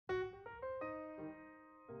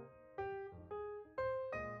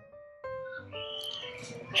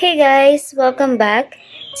Hey guys, welcome back.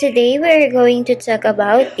 Today we're going to talk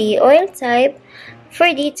about the oil type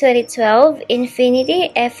for the 2012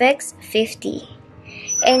 Infiniti FX50.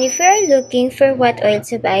 And if you're looking for what oil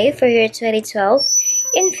to buy for your 2012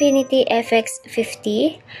 Infiniti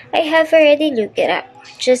FX50, I have already looked it up.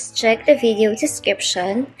 Just check the video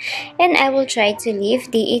description and I will try to leave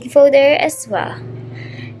the info there as well.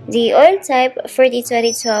 The oil type for the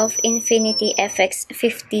 2012 Infiniti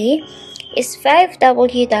FX50 is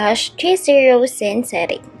 5W-30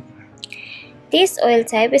 synthetic. This oil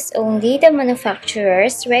type is only the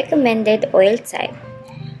manufacturer's recommended oil type.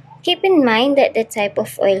 Keep in mind that the type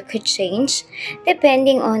of oil could change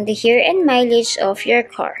depending on the year and mileage of your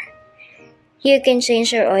car. You can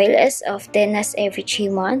change your oil as often as every 3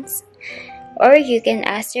 months, or you can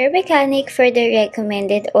ask your mechanic for the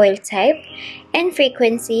recommended oil type and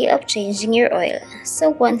frequency of changing your oil.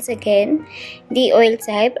 So once again, the oil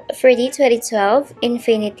type for the 2012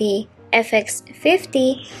 Infiniti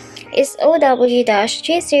FX50 is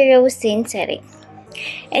OW-30 synthetic.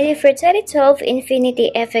 And if your 2012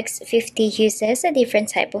 Infiniti FX50 uses a different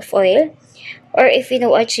type of oil, or if you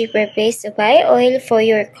know a cheaper place to buy oil for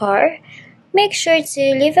your car, make sure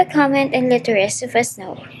to leave a comment and let the rest of us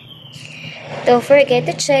know. Don't forget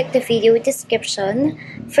to check the video description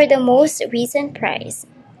for the most recent price.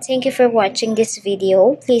 Thank you for watching this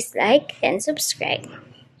video. Please like and subscribe.